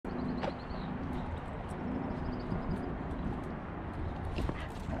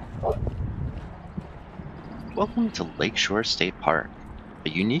Welcome to Lakeshore State Park, a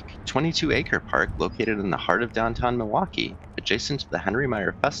unique 22-acre park located in the heart of downtown Milwaukee, adjacent to the Henry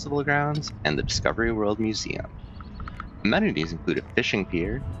Maier Festival Grounds and the Discovery World Museum. Amenities include a fishing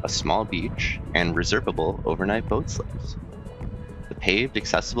pier, a small beach, and reservable overnight boat slips. The paved,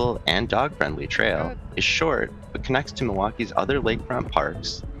 accessible, and dog-friendly trail is short but connects to Milwaukee's other lakefront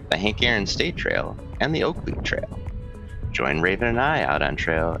parks, the Hank Aaron State Trail and the Oak Leaf Trail. Join Raven and I out on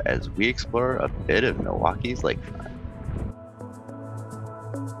trail as we explore a bit of Milwaukee's lakefront.